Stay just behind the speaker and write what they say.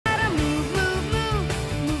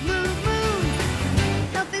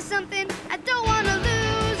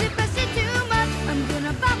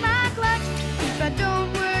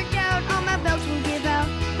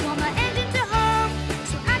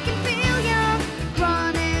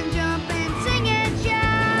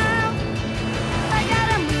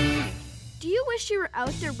out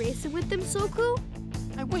there racing with them, Soku?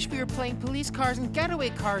 I wish we were playing police cars and getaway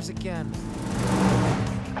cars again.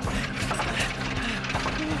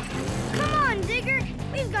 Come on, Digger.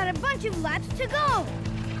 We've got a bunch of laps to go.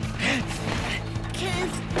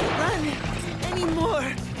 Can't run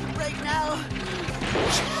anymore right now.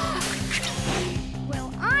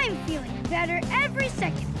 Well, I'm feeling better every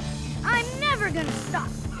second. I'm never gonna stop.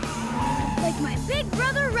 Like my big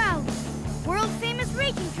brother Rowley, the world-famous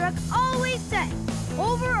racing truck, always said.